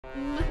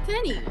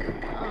Tenny.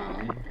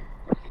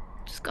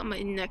 Just got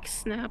my neck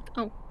snapped.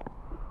 Oh.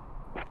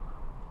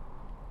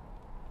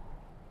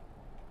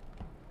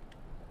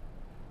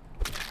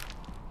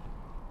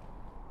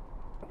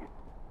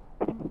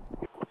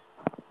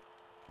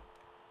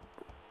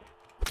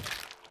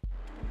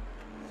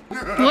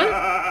 What?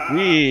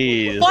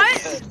 Jeez.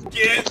 What?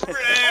 Get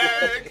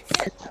wrecked!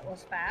 That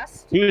was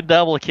fast. 2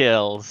 double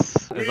kills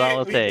is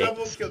all it We takes.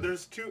 double killed.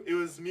 There's two. It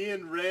was me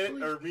and Red,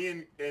 or me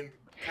and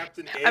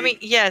Captain A. I mean,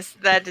 yes,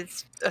 that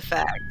is a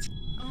fact.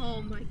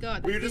 Oh my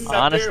god. We were just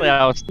Honestly, there,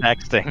 I was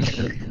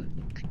texting.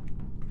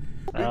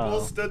 we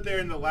both stood there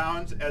in the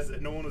lounge as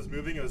no one was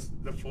moving. It was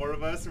the 4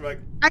 of us. And we're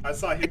like, I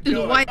saw him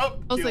kill. Like, oh,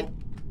 I was kill. like,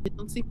 I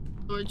don't see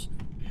George.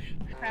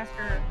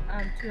 Faster,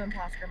 2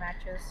 imposter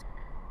matches.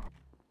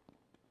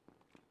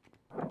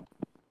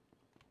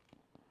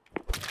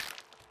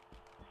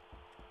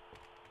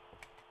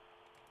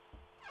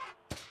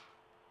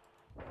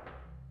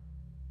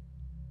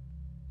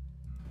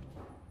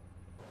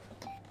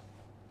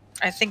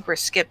 I think we're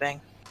skipping.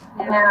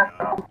 Yeah.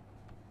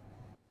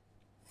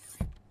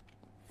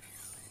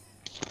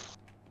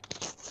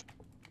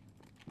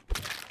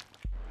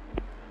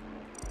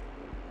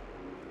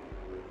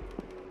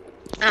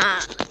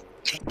 I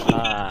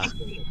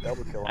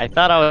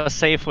thought I was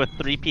safe with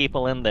 3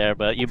 people in there,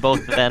 but you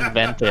both then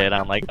vented.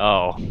 I'm like,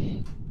 oh.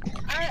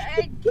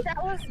 That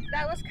was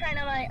kind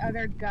of my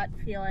other gut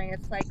feeling.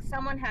 It's like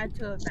someone had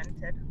to have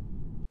vented.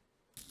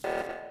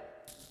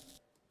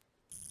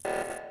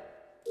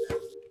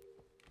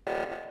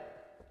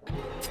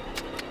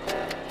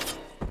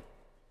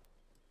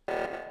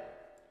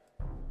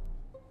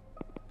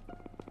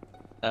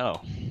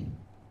 Oh.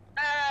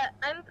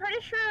 I'm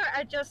pretty sure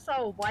I just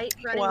saw White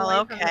running Well, away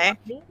okay. from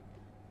the lobby.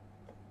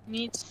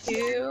 Needs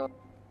to.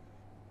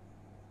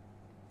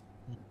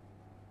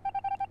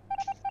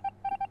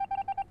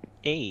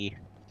 A.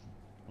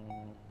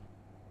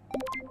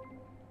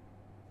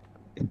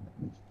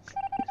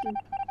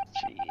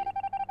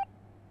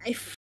 I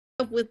f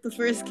up with the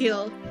first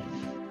kill.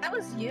 That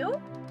was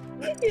you?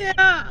 Yeah.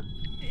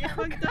 I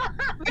fucked up.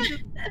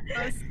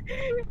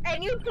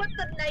 And you put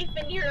the knife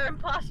in your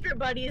imposter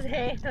buddy's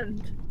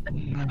hand.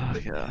 Oh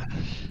god.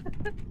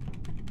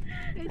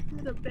 I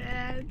did a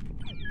bad.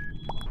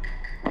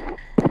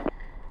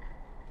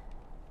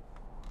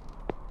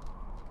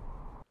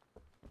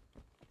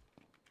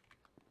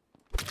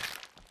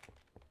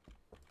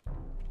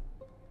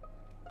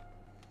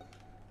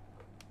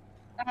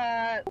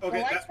 The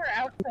Okay, lights were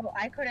out, so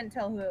I couldn't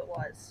tell who it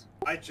was.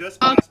 I just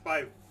passed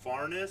by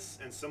Varnus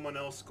and someone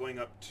else going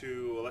up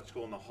to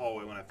electrical in the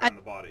hallway when I found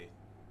the body.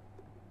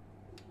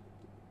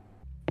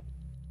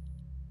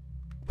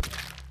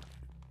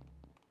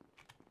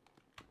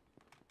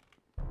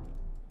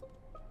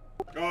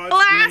 Oh,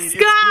 it's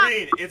Alaska!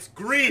 green. It's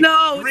green.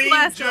 No, it's Green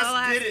Alaska, just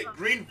Alaska. did it.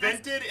 Green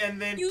vented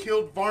and then You-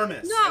 killed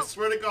Varnus. No. I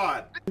swear to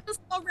God. I just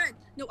saw red.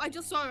 No, I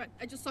just saw red.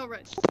 I just saw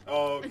red.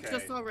 Oh, I okay.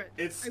 just saw red.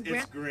 It's I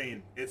ran-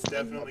 green. It's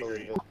definitely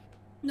green.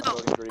 No,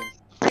 Green.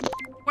 I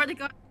swear to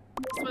God.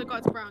 I swear to God,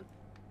 it's brown.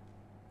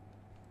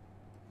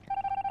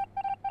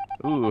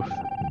 Ooh.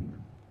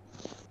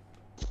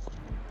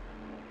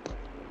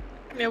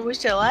 It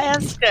was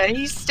Alaska.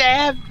 He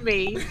stabbed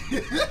me.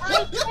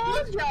 I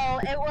told y'all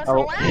it was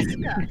Oh.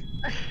 Alaska.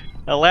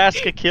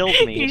 Alaska killed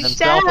me You and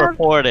stabbed.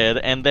 self-reported,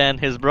 and then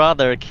his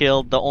brother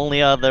killed the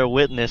only other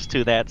witness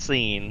to that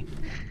scene.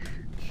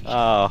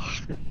 Oh.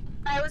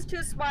 I was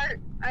too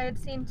smart. I had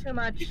seen too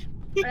much.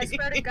 I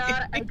swear to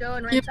God, I go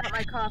and rinse out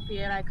my coffee,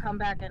 and I come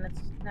back and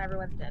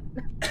everyone's dead.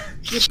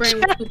 Your brain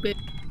was stupid.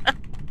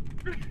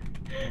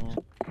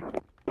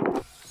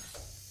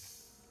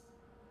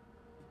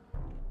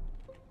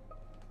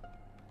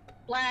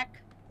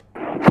 Black.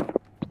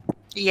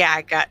 Yeah,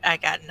 I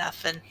got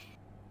nothing.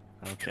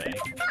 Okay.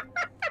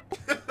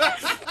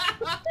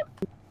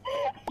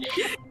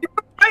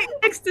 Right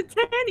next to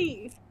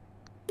Tenny.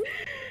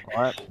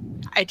 What?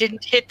 I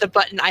didn't hit the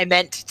button I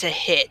meant to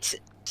hit,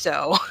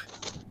 so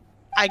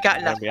I got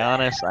To nothing. be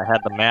honest, I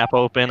had the map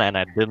open and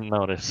I didn't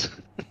notice.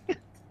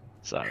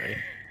 Sorry.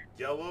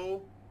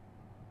 Yellow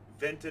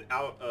vented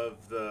out of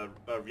the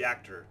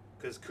reactor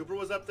because Cooper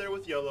was up there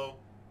with Yellow,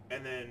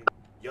 and then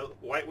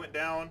White went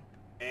down,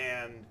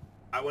 and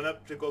I went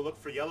up to go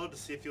look for Yellow to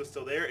see if he was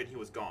still there, and he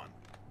was gone.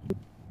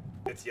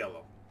 It's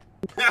Yellow.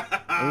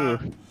 Ooh.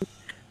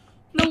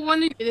 No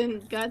wonder you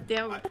didn't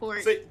goddamn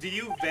report. So, do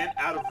you vent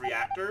out of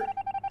reactor?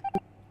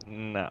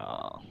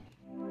 No.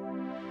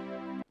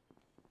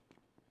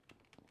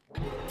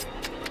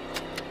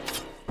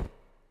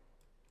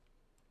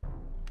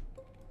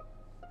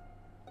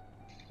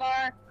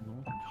 Var.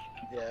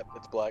 Yeah,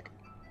 it's black.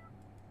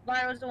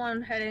 Var was the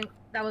one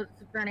that was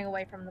running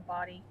away from the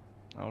body.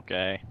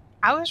 Okay.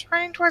 I was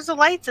running towards the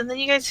lights, and then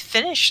you guys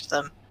finished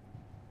them.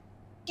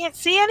 Can't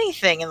see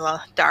anything in the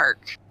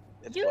dark.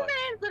 It's You black.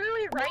 ran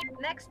literally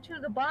right next to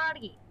the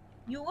body.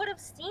 You would have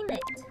seen it.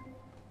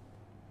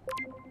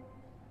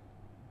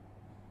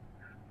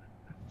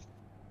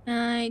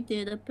 I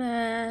did a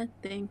bad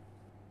thing.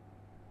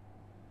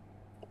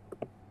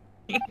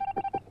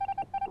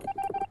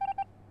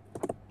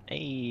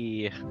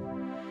 Hey.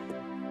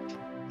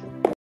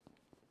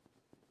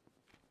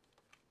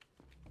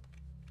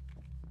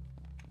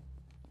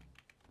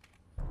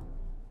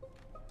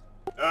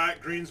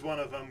 Alright, green's one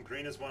of them.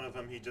 Green is one of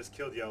them. He just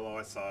killed yellow.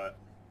 I saw it.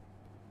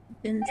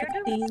 Been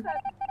You're doing succeed.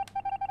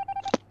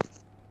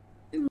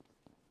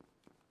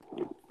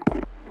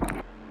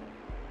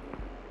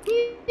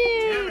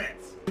 Damn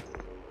it!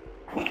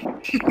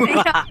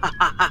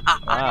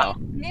 Wow.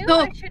 Knew No,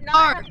 I should not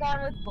Var. have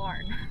gone with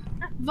Barn.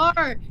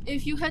 Var,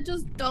 if you had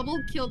just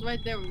double killed right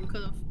there, we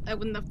could have. I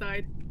wouldn't have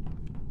died.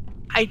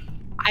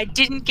 I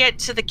didn't get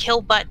to the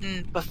kill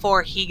button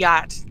before he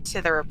got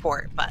to the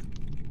report, but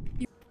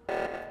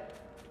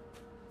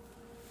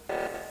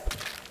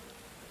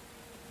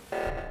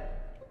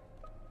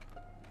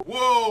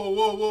Whoa,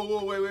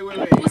 wait.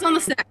 It was on the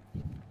stack.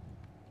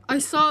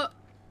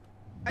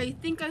 I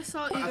think I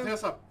saw I think either. I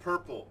saw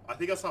purple.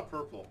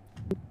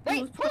 Wait,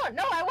 hold on.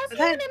 No, I wasn't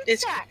that even in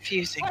is stack.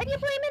 confusing. Why are you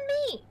blaming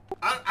me?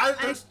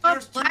 There's saw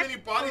too black many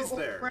bodies or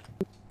there. brown.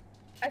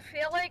 I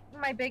feel like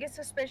my biggest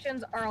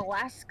suspicions are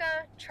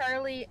Alaska,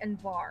 Charlie, and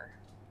Var.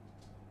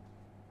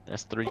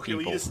 That's 3 Okay, well,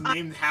 people. you just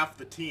named half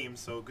the team,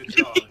 so good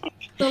job.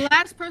 The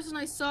last person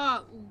I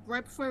saw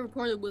right before I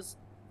reported was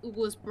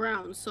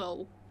Brown.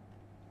 So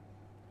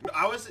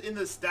I was in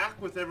the stack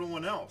with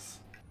everyone else.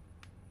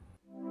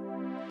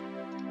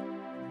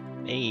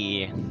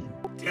 Hey.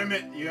 Damn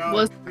it, you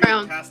Was completed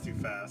Brown. the task too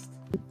fast.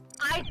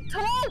 I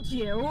told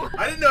you.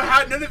 I didn't know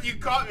how none of you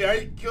caught me.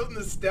 I killed in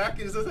the stack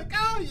and I was like,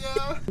 oh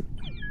yeah.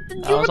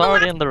 I was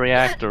already in the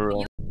reactor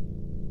room.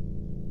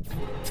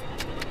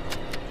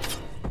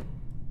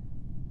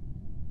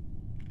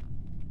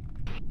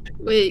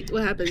 Wait,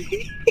 what happened?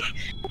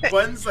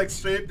 Buttons like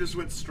straight up just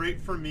went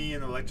straight for me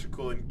in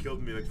electrical and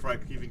killed me like before I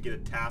could even get a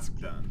task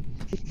done.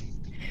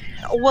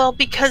 Well,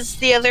 because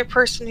the other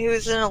person who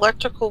was in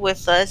electrical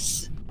with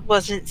us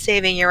wasn't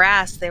saving your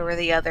ass, they were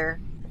the other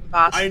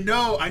boss. I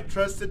know. I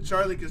trusted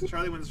Charlie because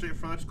Charlie went straight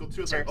for electrical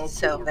too. I was like, oh, cool,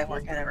 So we're they both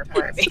weren't gonna doing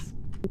report me. tasks.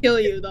 Kill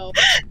you though.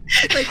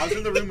 Like, I was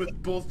in the room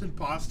with both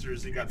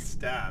imposters and got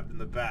stabbed in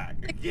the back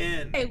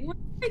again. hey, what?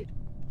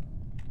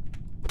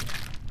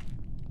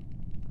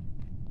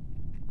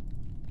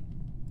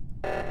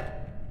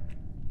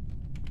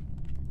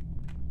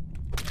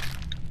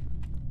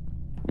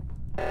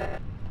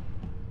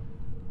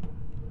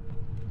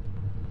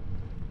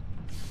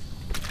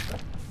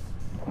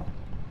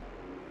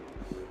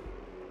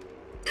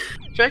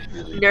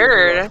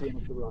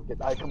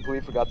 Nerd. I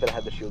completely forgot that I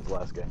had the shields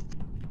last game.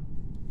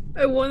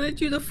 I wanted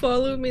you to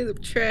follow me to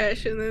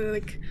trash, and then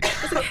like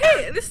I was like,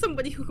 hey, there's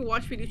somebody who can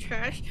watch me do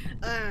trash.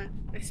 I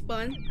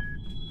spun,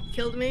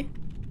 killed me,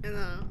 and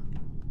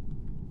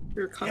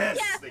we were caught. Yes.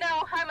 Yes,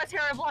 no, I'm a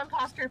terrible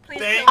imposter. Please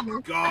kill me.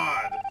 Thank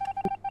God.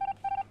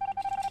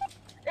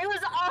 It was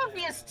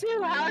obvious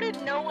too. How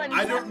did no one?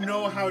 I don't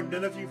know how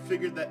none of you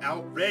figured that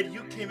out. Red,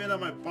 you came in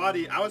on my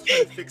body. I was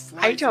trying to fix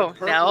lights. I don't and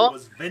Purple know.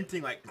 was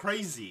venting like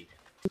crazy.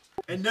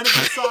 And none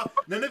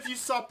of you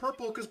saw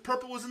Purple because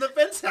Purple was in the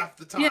vents half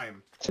the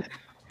time.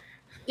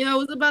 Yeah, I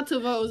was about to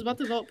vote. I was about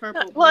to vote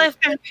purple. Well, if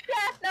Yeah,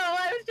 no,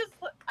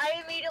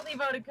 I immediately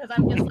voted because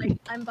I'm just like,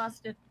 I'm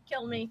busted.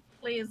 Kill me,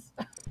 please.